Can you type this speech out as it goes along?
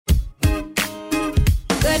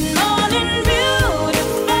good morning,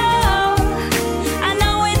 beautiful. I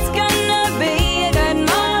know it's gonna be a good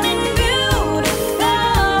morning,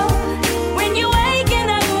 beautiful. When you're waking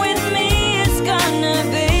up with me, it's gonna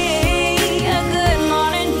be a good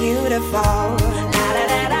morning, beautiful.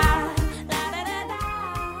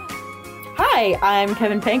 Hi, I'm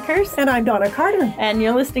Kevin Pankhurst. And I'm Donna Carter. And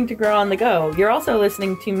you're listening to Grow on the Go. You're also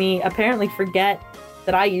listening to me apparently forget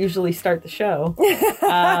that I usually start the show,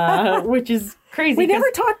 which is crazy. We never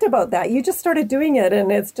talked about that. You just started doing it,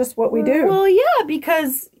 and it's just what we do. Well, yeah,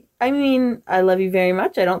 because, I mean, I love you very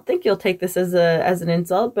much. I don't think you'll take this as an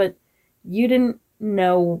insult, but you didn't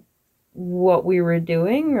know what we were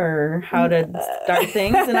doing or how to start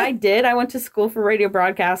things, and I did. I went to school for radio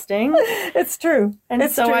broadcasting. It's true. And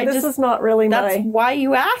it's so true. I This just, is not really that's my... why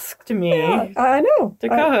you asked me I know. to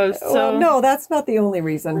co-host. Well, no, that's not the only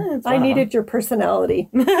reason. It's I one of needed your personality.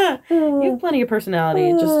 You have plenty of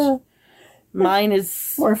personality. Just mine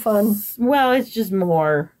is more fun. Well, it's just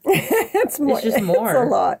more. It's more. It's just more. It's a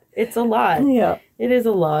lot. It's a lot. Yeah. It is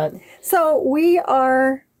a lot. So we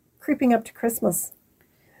are creeping up to Christmas.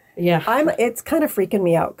 Yeah. It's kind of freaking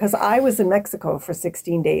me out because I was in Mexico for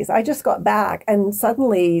 16 days. I just got back and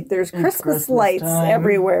suddenly there's Christmas lights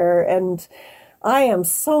everywhere, and I am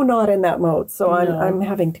so not in that mode. So I'm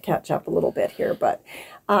having to catch up a little bit here. But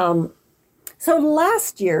so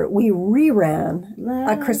last year we reran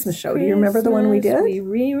a Christmas show. Do you remember the one we did? We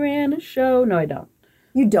reran a show. No, I don't.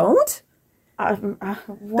 You don't?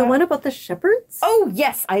 The one about the shepherds? Oh,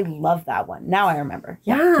 yes. I love that one. Now I remember.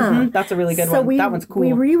 Yeah. Mm-hmm. That's a really good one. That one's cool.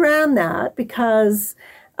 We reran that because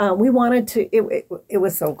we wanted to, it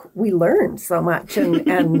was so, we learned so much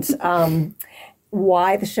and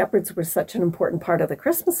why the shepherds were such an important part of the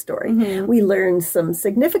Christmas story. Mm-hmm. We learned some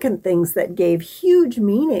significant things that gave huge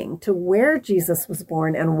meaning to where Jesus was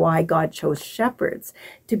born and why God chose shepherds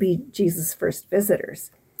to be Jesus' first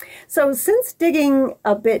visitors. So since digging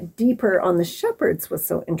a bit deeper on the shepherds was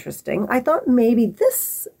so interesting, I thought maybe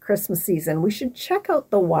this Christmas season we should check out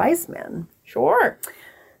the wise men. Sure.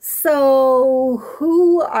 So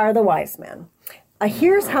who are the wise men?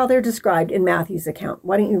 Here's how they're described in Matthew's account.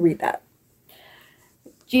 Why don't you read that?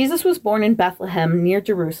 Jesus was born in Bethlehem near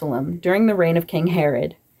Jerusalem during the reign of King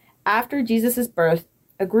Herod. After Jesus' birth,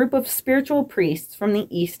 a group of spiritual priests from the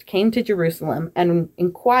east came to Jerusalem and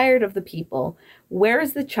inquired of the people, "Where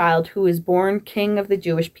is the child who is born King of the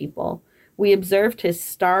Jewish people? We observed his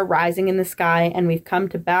star rising in the sky, and we've come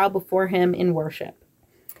to bow before him in worship."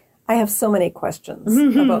 I have so many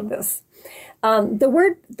questions about this. The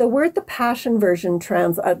word the Passion Version,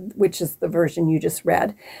 which is the version you just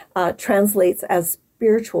read, translates as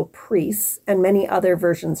spiritual priests, and many other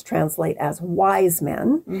versions translate as wise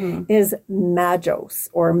men, is magos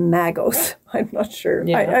or magos. I'm not sure.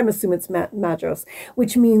 Yeah. I'm assuming it's magos,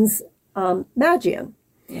 which means magian.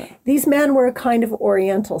 Yeah. These men were a kind of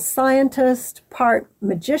Oriental scientist, part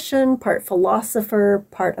magician, part philosopher,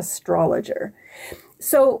 part astrologer.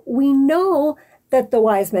 So we know that the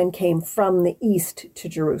wise men came from the east to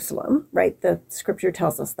Jerusalem, right? The scripture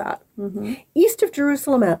tells us that. Mm-hmm. East of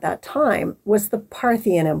Jerusalem at that time was the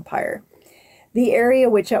Parthian Empire, the area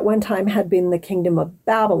which at one time had been the kingdom of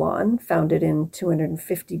Babylon, founded in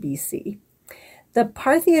 250 BC. The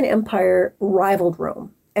Parthian Empire rivaled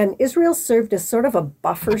Rome, and Israel served as sort of a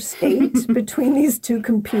buffer state between these two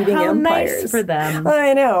competing empires. Nice for them.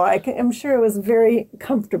 I know. I'm sure it was very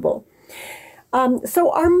comfortable.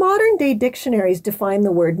 So our modern day dictionaries define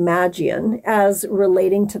the word Magian as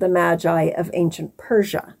relating to the Magi of ancient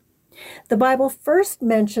Persia. The Bible first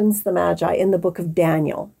mentions the Magi in the book of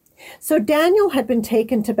Daniel. So Daniel had been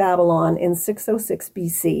taken to Babylon in 606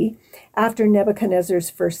 BC after Nebuchadnezzar's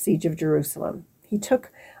first siege of Jerusalem. He took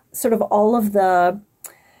sort of all of the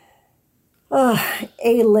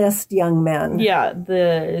A-list young men. Yeah,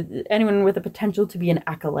 anyone with the potential to be an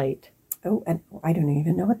acolyte. Oh, and I don't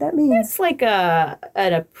even know what that means. It's like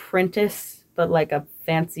an apprentice, but like a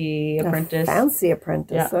fancy apprentice. A fancy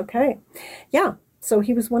apprentice, yeah. Okay. Yeah, so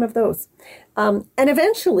he was one of those. And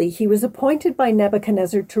eventually he was appointed by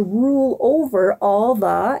Nebuchadnezzar to rule over all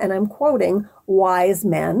the, and I'm quoting, wise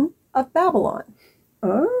men of Babylon.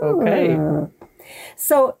 Oh. Okay.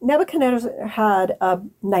 So Nebuchadnezzar had a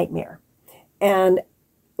nightmare. And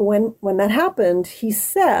when that happened, he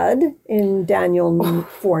said in Daniel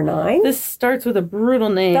 4:9. This starts with a brutal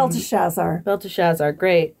name. Belteshazzar. Belteshazzar,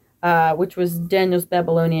 great. Which was Daniel's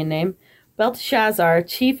Babylonian name. Belteshazzar,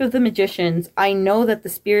 chief of the magicians, I know that the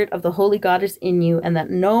spirit of the holy God is in you, and that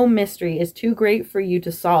no mystery is too great for you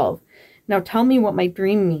to solve. Now tell me what my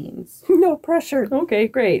dream means. No pressure. Okay,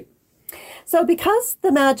 great. So because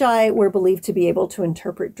the Magi were believed to be able to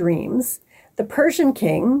interpret dreams, the Persian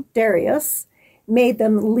king, Darius, made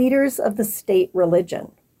them leaders of the state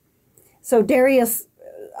religion. So Darius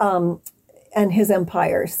and his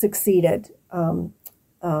empire succeeded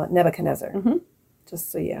Nebuchadnezzar.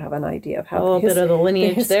 Just so you have an idea of how A little bit of the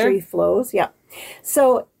lineage history there. flows. Yeah.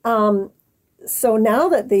 So so now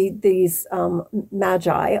that these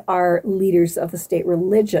magi are leaders of the state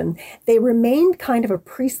religion, they remained kind of a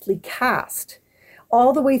priestly caste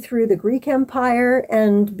all the way through the Greek Empire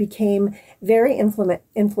and became very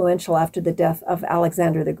influential after the death of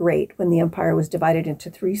Alexander the Great, when the empire was divided into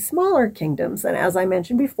 3 smaller kingdoms. And as I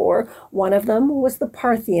mentioned before, one of them was the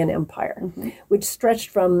Parthian Empire, which stretched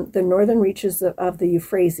from the northern reaches of the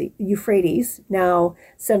Euphrates, now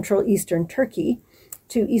central eastern Turkey,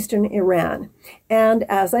 to eastern Iran. And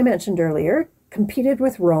as I mentioned earlier, competed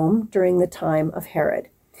with Rome during the time of Herod.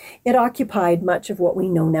 It occupied much of what we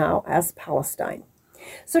know now as Palestine.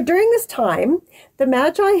 So during this time, the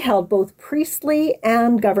Magi held both priestly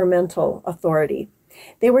and governmental authority.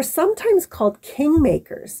 They were sometimes called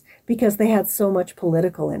kingmakers because they had so much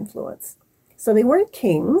political influence. So they weren't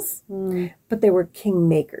kings, but they were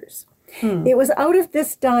kingmakers. It was out of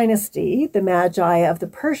this dynasty, the Magi of the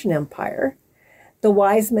Persian Empire, the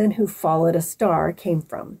wise men who followed a star came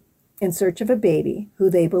from, in search of a baby who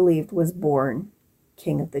they believed was born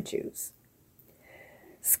King of the Jews.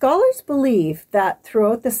 Scholars believe that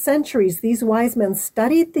throughout the centuries, these wise men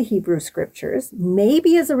studied the Hebrew scriptures,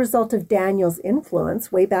 maybe as a result of Daniel's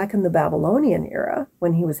influence way back in the Babylonian era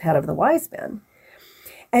when he was head of the wise men.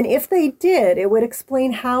 And if they did, it would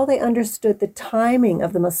explain how they understood the timing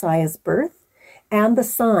of the Messiah's birth and the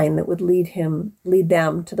sign that would lead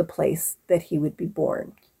them to the place that he would be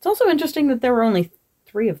born. It's also interesting that there were only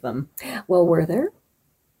 3 of them. Well, were there?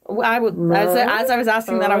 I would, as I was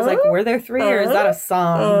asking that, I was like, were there 3 or is that a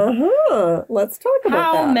song? Let's talk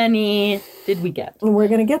about that. How many did we get? We're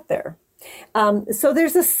going to get there. So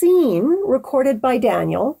there's a scene recorded by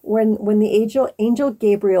Daniel when the angel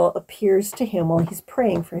Gabriel appears to him while he's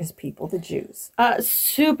praying for his people, the Jews.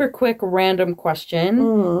 Super quick random question.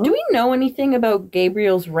 Do we know anything about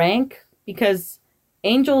Gabriel's rank? Because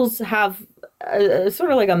angels have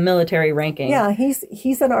sort of like a military ranking. Yeah,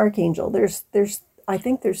 he's an archangel. There's I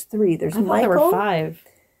think there's 3. There's I thought Michael, there were 5.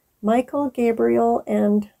 Michael, Gabriel,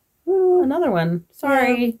 and Another one.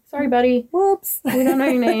 Sorry, buddy. whoops. We don't know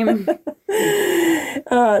your name.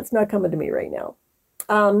 It's not coming to me right now.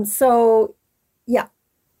 So yeah,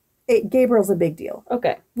 Gabriel's a big deal.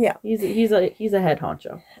 Okay. Yeah. He's a head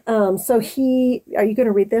honcho. So are you going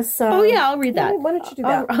to read this? Oh yeah, I'll read that. Why don't you do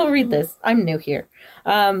that? I'll read this. I'm new here.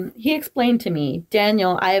 He explained to me,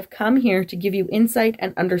 Daniel, I have come here to give you insight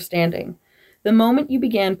and understanding. The moment you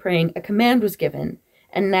began praying, a command was given,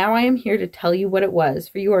 and now I am here to tell you what it was,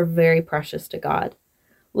 for you are very precious to God.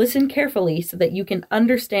 Listen carefully so that you can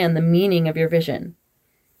understand the meaning of your vision.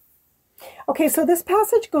 Okay, so this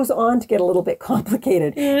passage goes on to get a little bit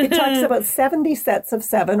complicated. It talks about 70 sets of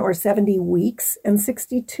 7 or 70 weeks and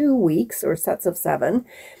 62 weeks or sets of 7,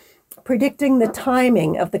 predicting the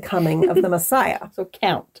timing of the coming of the Messiah. So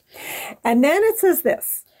count. And then it says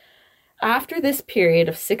this. After this period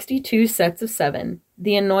of 62 sets of 7,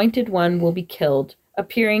 the anointed one will be killed,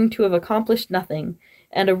 appearing to have accomplished nothing,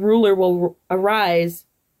 and a ruler will arise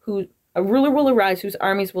whose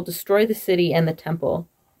armies will destroy the city and the temple.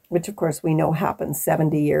 Which, of course, we know happened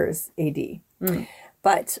 70 years AD.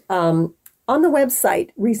 But on the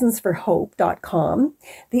website, reasonsforhope.com,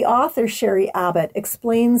 the author, Sherry Abbott,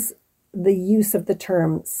 explains the use of the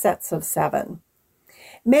term sets of 7.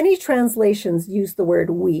 Many translations use the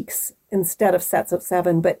word weeks instead of sets of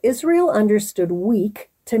 7, but Israel understood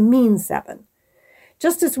week to mean 7.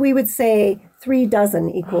 Just as we would say 3 dozen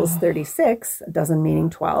equals 36, a dozen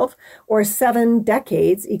meaning 12, or 7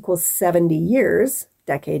 decades equals 70 years,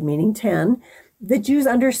 decade meaning 10, the Jews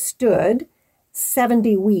understood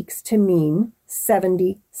 70 weeks to mean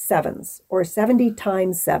 70 sevens, or 70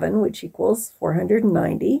 times 7, which equals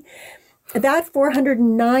 490. That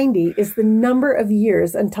 490 is the number of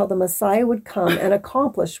years until the Messiah would come and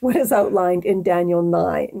accomplish what is outlined in Daniel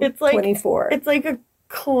 9, It's like 24. It's like a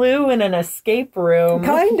clue in an escape room.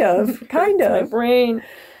 Kind of. My brain.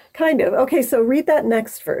 Kind of. Okay, so read that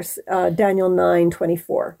next verse, Daniel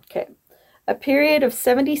 9:24. Okay. A period of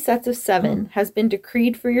 70 sets of 7 has been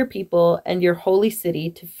decreed for your people and your holy city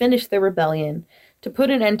to finish their rebellion, to put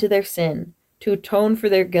an end to their sin, to atone for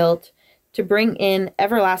their guilt, to bring in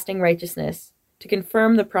everlasting righteousness, to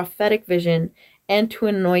confirm the prophetic vision, and to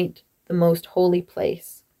anoint the most holy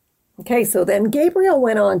place. Okay, so then Gabriel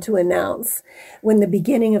went on to announce when the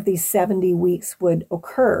beginning of these 70 weeks would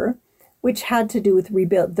occur, which had to do with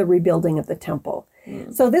the rebuilding of the temple.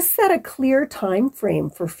 So this set a clear time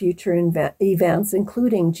frame for future events,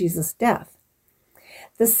 including Jesus' death.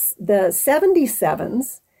 The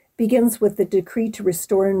 77s begins with the decree to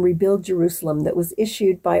restore and rebuild Jerusalem that was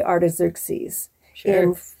issued by Artaxerxes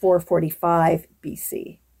in 445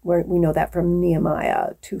 BC. Where we know that from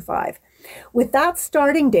Nehemiah 2:5. With that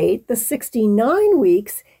starting date, the 69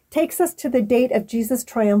 weeks takes us to the date of Jesus'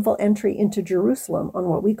 triumphal entry into Jerusalem on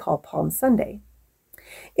what we call Palm Sunday.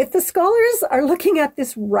 If the scholars are looking at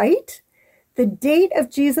this right, the date of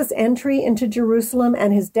Jesus' entry into Jerusalem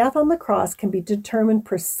and his death on the cross can be determined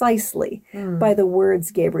precisely by the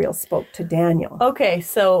words Gabriel spoke to Daniel. Okay,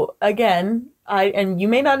 so again, and you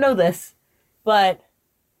may not know this, but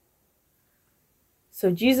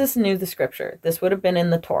so Jesus knew the scripture. This would have been in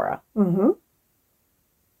the Torah. Mm-hmm.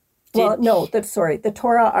 Well, no, the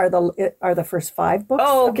Torah are the first 5 books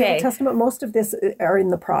of the Old Testament. Most of this are in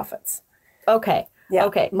the prophets. Okay. Yeah,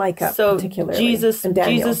 okay. Micah so particularly. Jesus and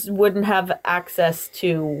Daniel. Jesus wouldn't have access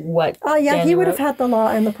to what yeah, Daniel he would wrote? have had the law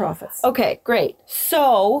and the prophets. Okay, great.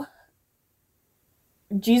 So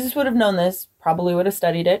Jesus would have known this, probably would have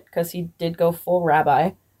studied it, because he did go full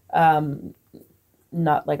rabbi.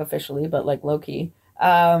 Not like officially, but like low-key.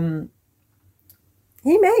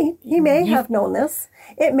 He may have known this.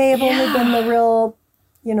 It may have only been the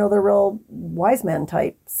real wise men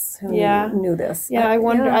types who knew this. Yeah, I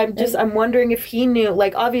wonder. I'm wondering if he knew.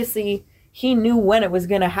 Like, obviously, he knew when it was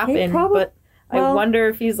going to happen. But I wonder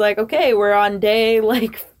if he's like, okay, we're on day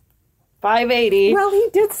 580. Well, he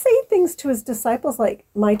did say things to his disciples like,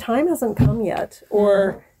 "My time hasn't come yet,"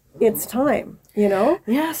 or "It's time."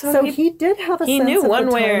 Yeah. So he did have a. He sense knew of one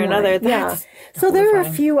the way or timeline. another. Yeah. So there are a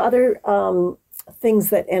few other things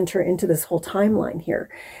that enter into this whole timeline here.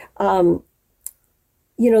 The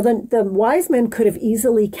wise men could have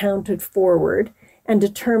easily counted forward and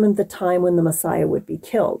determined the time when the Messiah would be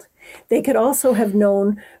killed. They could also have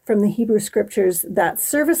known from the Hebrew scriptures that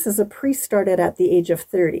service as a priest started at the age of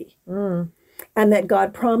 30, and that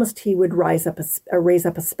God promised he would raise up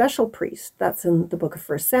a special priest. That's in the book of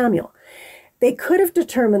 1 Samuel. They could have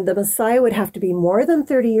determined the Messiah would have to be more than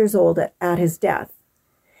 30 years old at his death,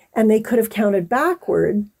 and they could have counted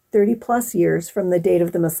backward 30 plus years from the date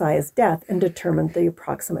of the Messiah's death and determined the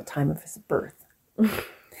approximate time of his birth.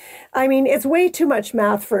 I mean, it's way too much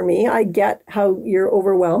math for me. I get how you're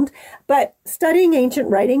overwhelmed, but studying ancient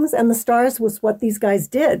writings and the stars was what these guys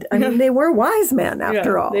did. I mean, they were wise men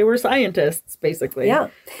after all. They were scientists, basically. Yeah.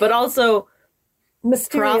 But also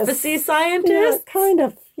mysterious prophecy scientists?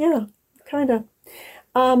 Yeah, kind of.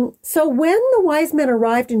 So when the wise men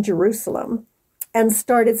arrived in Jerusalem and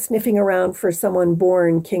started sniffing around for someone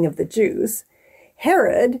born king of the Jews,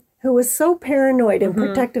 Herod, who was so paranoid and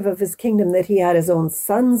protective of his kingdom that he had his own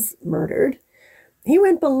sons murdered, he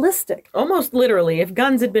went ballistic. Almost literally, if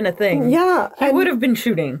guns had been a thing, he would have been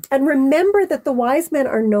shooting. And remember that the wise men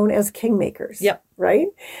are known as kingmakers. Yep. Right?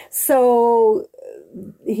 So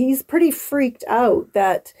he's pretty freaked out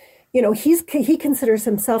that, he considers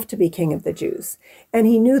himself to be king of the Jews. And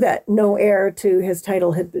he knew that no heir to his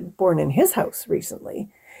title had been born in his house recently.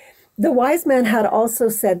 The wise men had also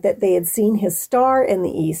said that they had seen his star in the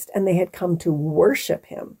east and they had come to worship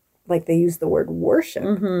him. Like they used the word worship.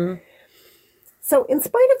 Mm-hmm. So in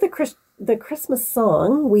spite of the Christmas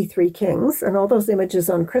song, We Three Kings, and all those images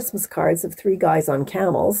on Christmas cards of 3 guys on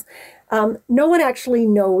camels, no one actually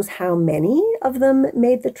knows how many of them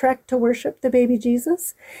made the trek to worship the baby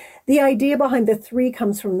Jesus. The idea behind the 3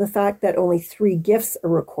 comes from the fact that only 3 gifts are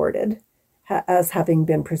recorded as having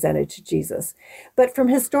been presented to Jesus. But from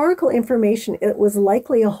historical information, it was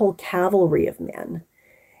likely a whole cavalry of men.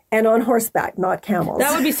 And on horseback, not camels.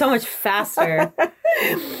 That would be so much faster.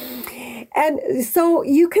 And so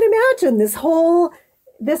you can imagine this whole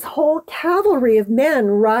cavalry of men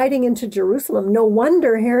riding into Jerusalem. No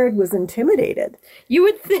wonder Herod was intimidated. You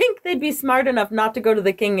would think they'd be smart enough not to go to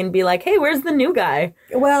the king and be like, hey, where's the new guy?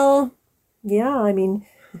 Well, yeah, I mean,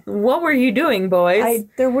 what were you doing, boys?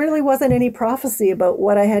 There really wasn't any prophecy about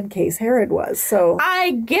what a head case Herod was. So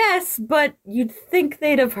I guess, but you'd think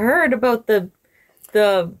they'd have heard about the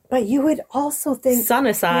But you would also think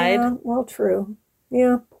Sunnyside. Yeah, well, true.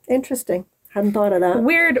 Yeah, interesting. Hadn't thought of that.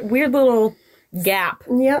 Weird little gap.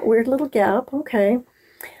 Yeah, weird little gap. Okay.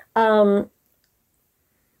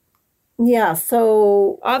 Yeah,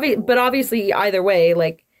 so But obviously, either way,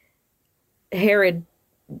 like Herod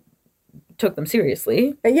took them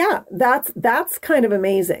seriously. Yeah, that's kind of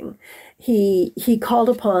amazing. He called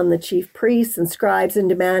upon the chief priests and scribes and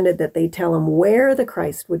demanded that they tell him where the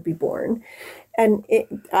Christ would be born. And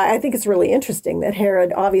I think it's really interesting that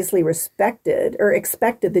Herod obviously expected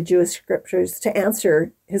the Jewish scriptures to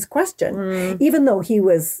answer his question, even though he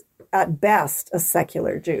was at best a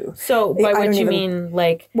secular Jew. So by I which don't you even- mean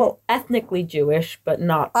like Well, ethnically Jewish, but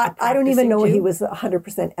not. I don't even know Jew? he was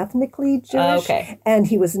 100% ethnically Jewish. Okay. And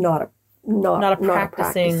he was not a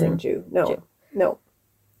practicing Jew. No, Jew. no.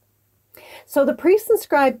 So the priest and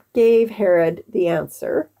scribe gave Herod the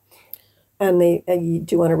answer. And do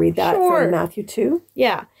you want to read that Sure. from Matthew 2?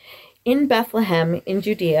 Yeah. In Bethlehem, in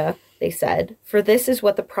Judea, they said, for this is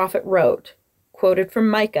what the prophet wrote, quoted from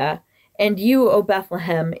Micah, and you, O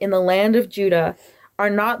Bethlehem, in the land of Judah, are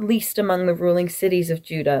not least among the ruling cities of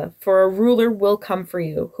Judah, for a ruler will come for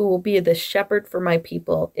you, who will be the shepherd for my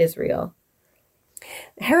people, Israel.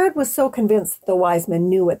 Herod was so convinced the wise men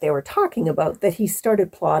knew what they were talking about that he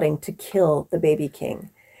started plotting to kill the baby king.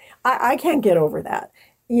 I can't get over that.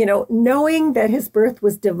 You know, knowing that his birth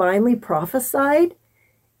was divinely prophesied,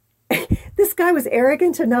 this guy was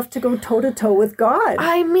arrogant enough to go toe-to-toe with God.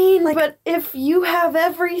 I mean, but if you have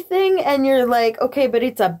everything and you're like, okay, but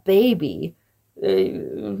it's a baby,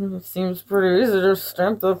 it seems pretty easy to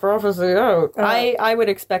stamp the prophecy out. I would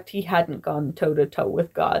expect he hadn't gone toe-to-toe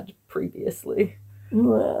with God previously.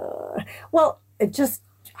 Well, it just,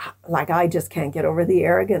 like, I just can't get over the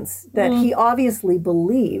arrogance that he obviously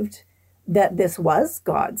believed that this was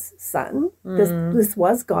God's son. This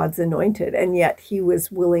was God's anointed, and yet he was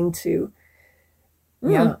willing to.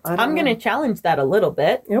 Yeah, I'm going to challenge that a little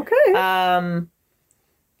bit. Okay.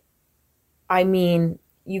 I mean,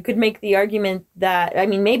 you could make the argument that, I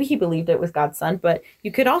mean, maybe he believed it was God's son, but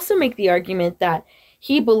you could also make the argument that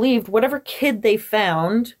he believed whatever kid they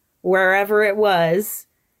found, wherever it was,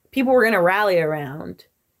 people were going to rally around,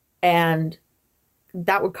 and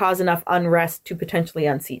that would cause enough unrest to potentially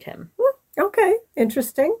unseat him. Okay,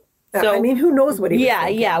 interesting. So, I mean, who knows what he was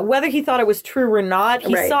thinking. Yeah. Whether he thought it was true or not,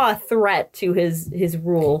 he Right. saw a threat to his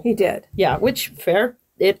rule. He did. Yeah, which, fair.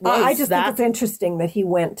 It was I just that. think it's interesting that he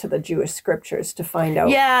went to the Jewish scriptures to find out.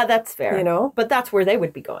 Yeah, that's fair. You know? But that's where they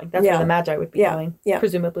would be going. That's Yeah. where the Magi would be Yeah. going, Yeah.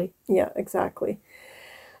 presumably. Yeah, exactly.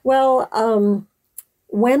 Well,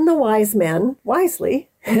 when the wise men, wisely,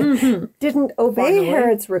 didn't obey Finally.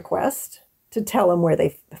 Herod's request to tell him where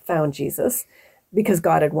they found Jesus, because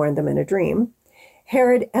God had warned them in a dream,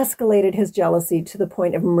 Herod escalated his jealousy to the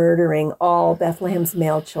point of murdering all Bethlehem's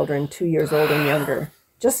male children 2 years old and younger,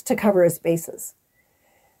 just to cover his bases.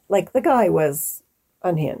 Like, the guy was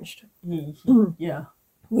unhinged. Yeah.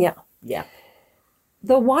 Yeah. Yeah.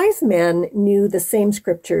 The wise men knew the same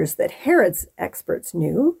scriptures that Herod's experts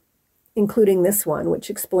knew, including this one, which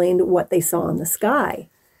explained what they saw in the sky.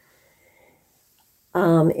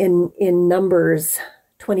 In Numbers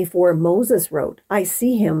 24, Moses wrote, I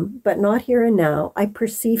see him, but not here and now. I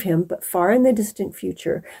perceive him, but far in the distant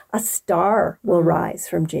future. A star will rise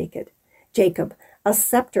from Jacob. A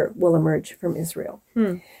scepter will emerge from Israel.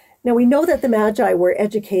 Now, we know that the Magi were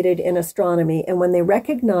educated in astronomy, and when they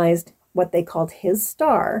recognized what they called his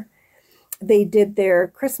star, they did their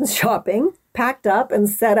Christmas shopping, packed up, and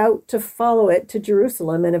set out to follow it to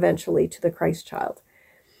Jerusalem and eventually to the Christ child.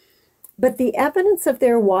 But the evidence of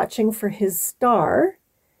their watching for his star,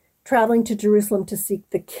 traveling to Jerusalem to seek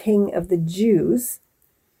the King of the Jews,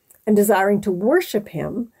 and desiring to worship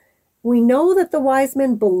him, we know that the wise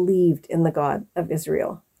men believed in the God of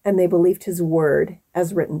Israel, and they believed his word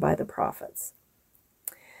as written by the prophets.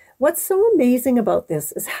 What's so amazing about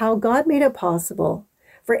this is how God made it possible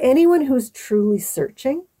for anyone who's truly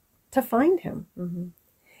searching to find him.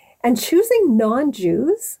 And choosing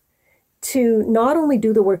non-Jews to not only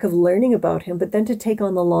do the work of learning about him, but then to take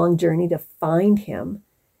on the long journey to find him,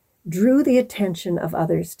 drew the attention of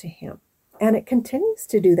others to him. And it continues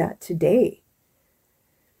to do that today.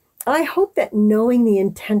 I hope that knowing the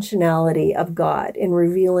intentionality of God in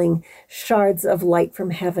revealing shards of light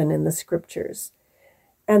from heaven in the scriptures,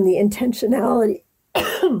 and the intentionality,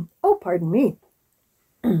 the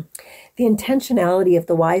intentionality of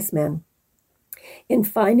the wise men in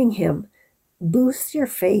finding him boosts your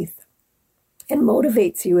faith and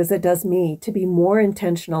motivates you, as it does me, to be more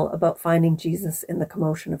intentional about finding Jesus in the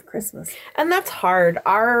commotion of Christmas. And that's hard.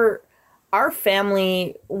 Our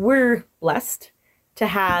family, we're blessed to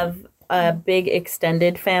have a big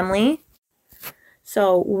extended family.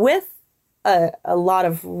 So with a lot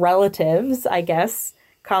of relatives, I guess,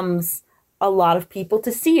 comes a lot of people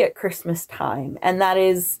to see at Christmas time. And that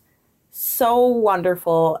is so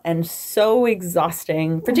wonderful and so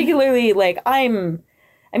exhausting, particularly like I'm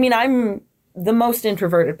the most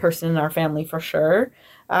introverted person in our family for sure.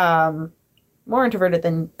 More introverted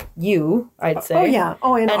than you, I'd say. Oh, yeah.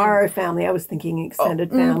 Oh, in And- our family, I was thinking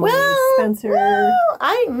extended family. well, Spencer.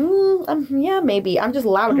 Yeah, maybe. I'm just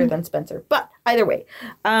louder than Spencer. But either way,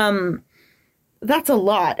 that's a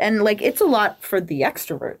lot. And like, it's a lot for the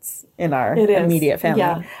extroverts in our It is. immediate family.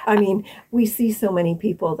 Yeah. I mean, we see so many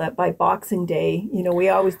people that by Boxing Day, you know,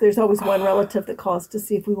 there's always one relative that calls to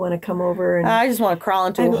see if we want to come over. And I just want to crawl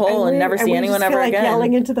into a hole and never see anyone ever like again.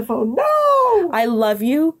 Yelling into the phone, no! I love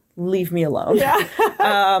you. Leave me alone. Yeah.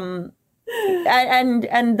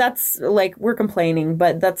 And that's like, we're complaining,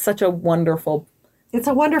 but that's such a wonderful It's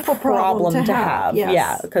a wonderful problem to have. Yes.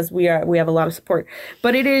 Yeah, because we have a lot of support.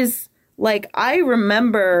 But it is like, I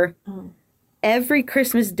remember every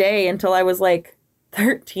Christmas Day until I was like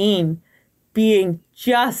 13 being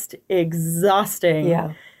just exhausting.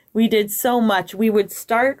 Yeah. We did so much. We would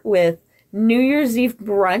start with New Year's Eve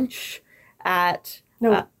brunch at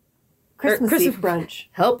Christmas Eve brunch.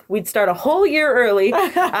 Help. We'd start a whole year early.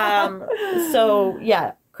 So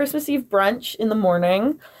yeah, Christmas Eve brunch in the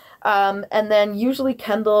morning. And then usually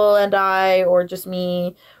Kendall and I, or just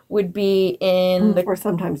me, would be in Or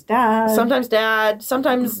sometimes Dad.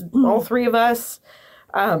 Sometimes all three of us.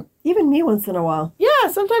 Even me once in a while. Yeah,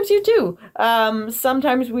 sometimes you too.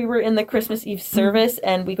 Sometimes we were in the Christmas Eve service,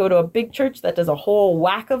 and we go to a big church that does a whole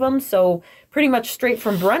whack of them. So pretty much straight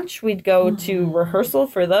from brunch, we'd go to rehearsal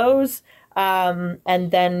for those,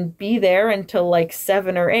 and then be there until like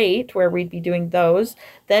 7 or 8, where we'd be doing those.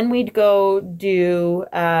 Then we'd go do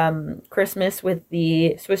Christmas with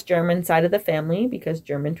the Swiss German side of the family, because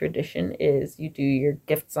German tradition is you do your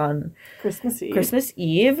gifts on Christmas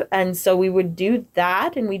Eve. And so we would do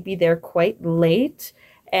that, and we'd be there quite late.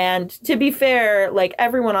 And to be fair, like,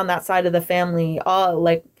 everyone on that side of the family,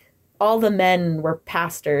 all the men were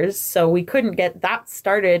pastors, so we couldn't get that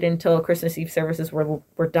started until Christmas Eve services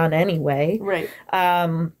were done anyway. Right.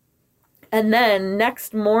 And then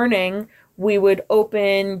next morning, we would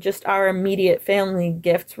open just our immediate family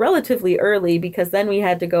gifts relatively early, because then we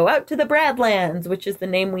had to go out to the Bradlands, which is the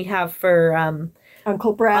name we have for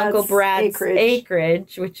Uncle Brad's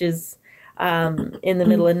acreage, which is in the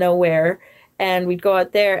middle of nowhere. And we'd go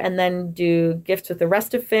out there and then do gifts with the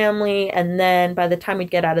rest of family. And then by the time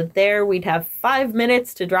we'd get out of there, we'd have 5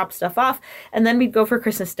 minutes to drop stuff off. And then we'd go for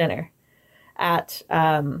Christmas dinner at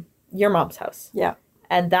your mom's house. Yeah.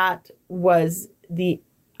 And that was the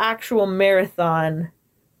actual marathon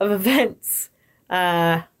of events.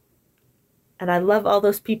 And I love all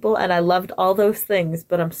those people, and I loved all those things,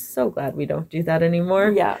 but I'm so glad we don't do that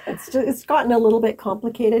anymore. Yeah. It's gotten a little bit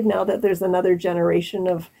complicated now that there's another generation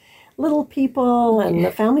of little people, and the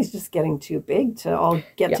family's just getting too big to all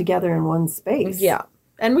get together in one space. Yeah.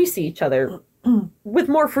 And we see each other with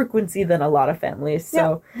more frequency than a lot of families.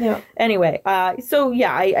 So anyway,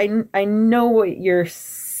 I know what you're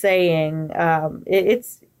saying.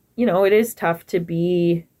 It's, you know, it is tough to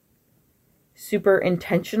be super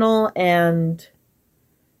intentional and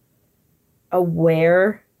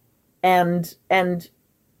aware, and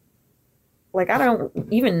like,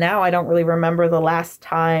 even now, I don't really remember the last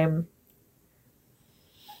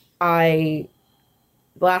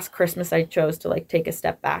Christmas I chose to like take a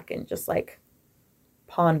step back and just like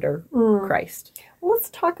ponder Christ. Well, let's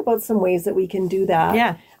talk about some ways that we can do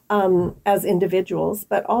that as individuals,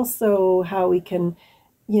 but also how we can,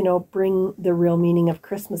 you know, bring the real meaning of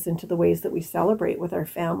Christmas into the ways that we celebrate with our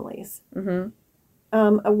families.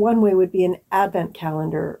 Mm-hmm. One way would be an Advent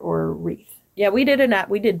calendar or wreath. Yeah, we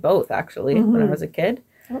did both, actually, when I was a kid.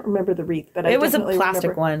 I don't remember the wreath, but it was a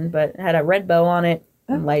plastic one, but it had a red bow on it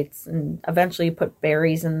and lights, and eventually you put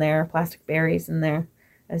berries in there, plastic berries in there,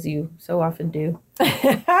 as you so often do.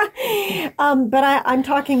 But I'm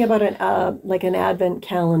talking about an Advent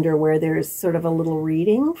calendar where there's sort of a little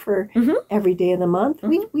reading for every day of the month.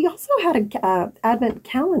 We also had a Advent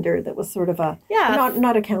calendar that was sort of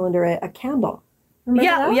not a calendar, a candle. Remember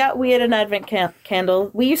that? Yeah, we had an Advent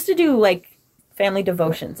candle. We used to do like family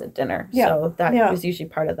devotions at dinner, so that was usually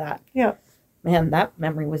part of that. Yeah. Man, that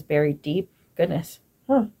memory was buried deep. Goodness.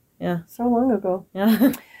 Huh. Yeah. So long ago.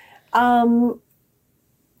 Yeah. One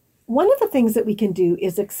of the things that we can do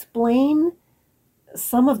is explain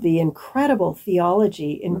some of the incredible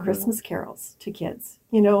theology in Christmas carols to kids.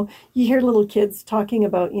 You know, you hear little kids talking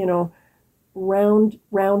about, you know, round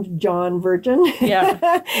John Virgin.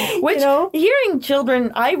 Yeah. Which, hearing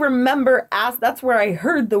children, I remember that's where I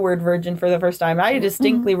heard the word virgin for the first time. I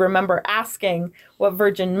distinctly remember asking what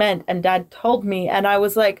virgin meant, and Dad told me, and I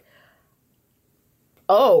was like,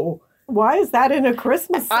 oh. Why is that in a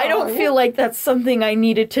Christmas song? I don't feel like that's something I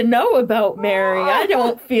needed to know about Mary. I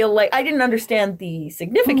don't feel like, I didn't understand the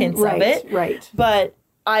significance of it. Right. But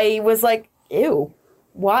I was like, ew,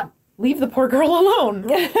 what? Leave the poor girl alone.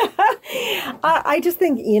 I just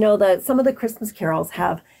think, you know, that some of the Christmas carols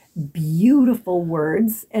have beautiful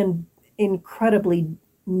words and incredibly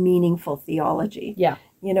meaningful theology. Yeah.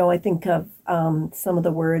 I think of some of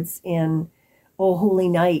the words in O Holy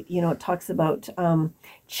Night. It talks about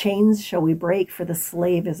chains shall we break, for the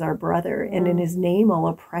slave is our brother, and in his name all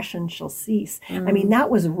oppression shall cease. I mean, that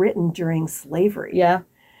was written during slavery. Yeah.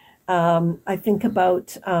 I think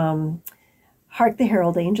about Hark the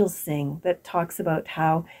Herald Angels Sing, that talks about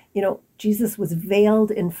how, Jesus was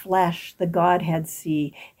veiled in flesh, the Godhead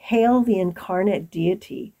see. Hail the incarnate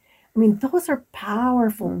deity. I mean, those are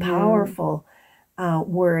powerful, powerful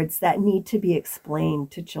words that need to be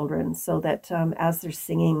explained to children, so that as they're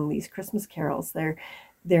singing these Christmas carols,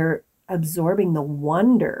 they're absorbing the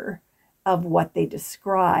wonder of what they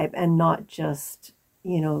describe and not just,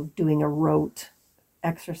 doing a rote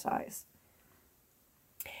exercise.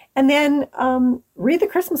 And then read the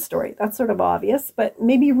Christmas story. That's sort of obvious, but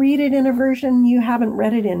maybe read it in a version you haven't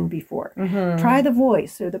read it in before. Try the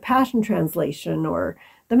Voice or the Passion Translation or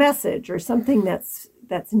the Message or something that's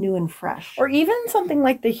new and fresh. Or even something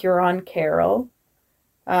like the Huron Carol.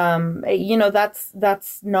 That's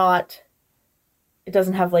not, it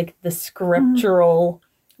doesn't have like the scriptural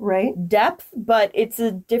right depth, but it's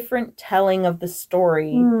a different telling of the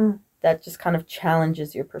story that just kind of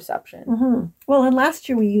challenges your perception. Well, and last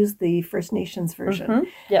year we used the First Nations version,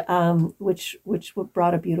 which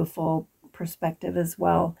brought a beautiful perspective as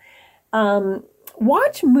well.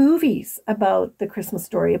 Watch movies about the Christmas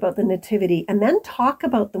story, about the Nativity, and then talk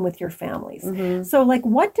about them with your families. So, like,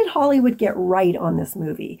 what did Hollywood get right on this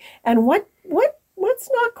movie, and what's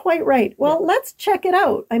not quite right? Well, let's check it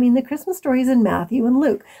out. I mean, the Christmas story is in Matthew and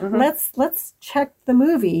Luke. Let's check the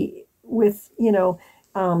movie with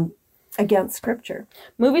against Scripture.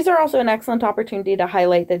 Movies are also an excellent opportunity to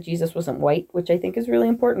highlight that Jesus wasn't white, which I think is really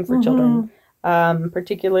important for children,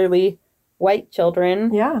 particularly white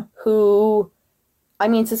children. Yeah. Who, I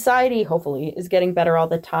mean, society hopefully is getting better all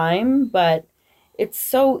the time, but it's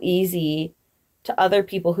so easy to other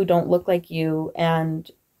people who don't look like you,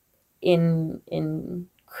 and in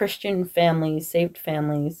Christian families, saved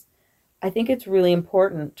families, I think it's really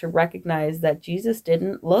important to recognize that Jesus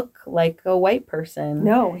didn't look like a white person.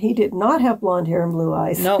 No, he did not have blonde hair and blue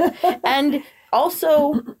eyes. No. And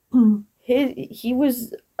also, he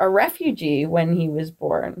was a refugee when he was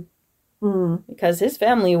born because his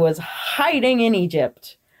family was hiding in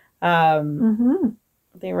Egypt. They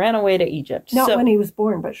ran away to Egypt. Not when he was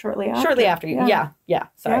born, but shortly after. Shortly after. Yeah.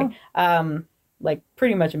 Sorry. Yeah. Like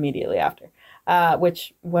pretty much immediately after,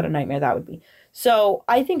 which what a nightmare that would be. So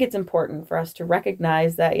I think it's important for us to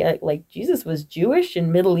recognize that like Jesus was Jewish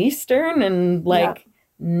and Middle Eastern and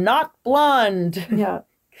not blonde. Yeah.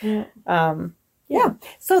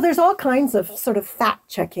 So there's all kinds of sort of fact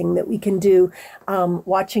checking that we can do,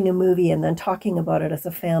 watching a movie and then talking about it as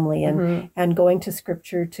a family and going to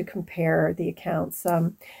Scripture to compare the accounts.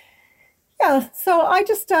 So I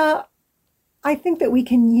just, I think that we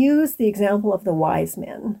can use the example of the wise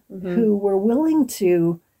men who were willing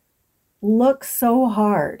to look so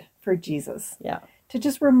hard for Jesus. To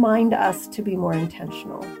just remind us to be more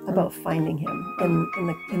intentional about finding him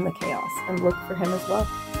in the chaos. And look for him as well.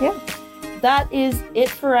 Yeah. That is it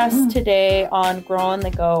for us today on Grow on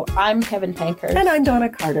the Go. I'm Kevin Pankhurst. And I'm Donna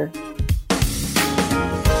Carter.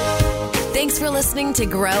 Thanks for listening to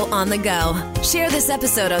Grow on the Go. Share this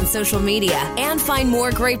episode on social media and find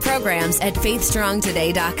more great programs at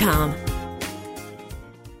faithstrongtoday.com.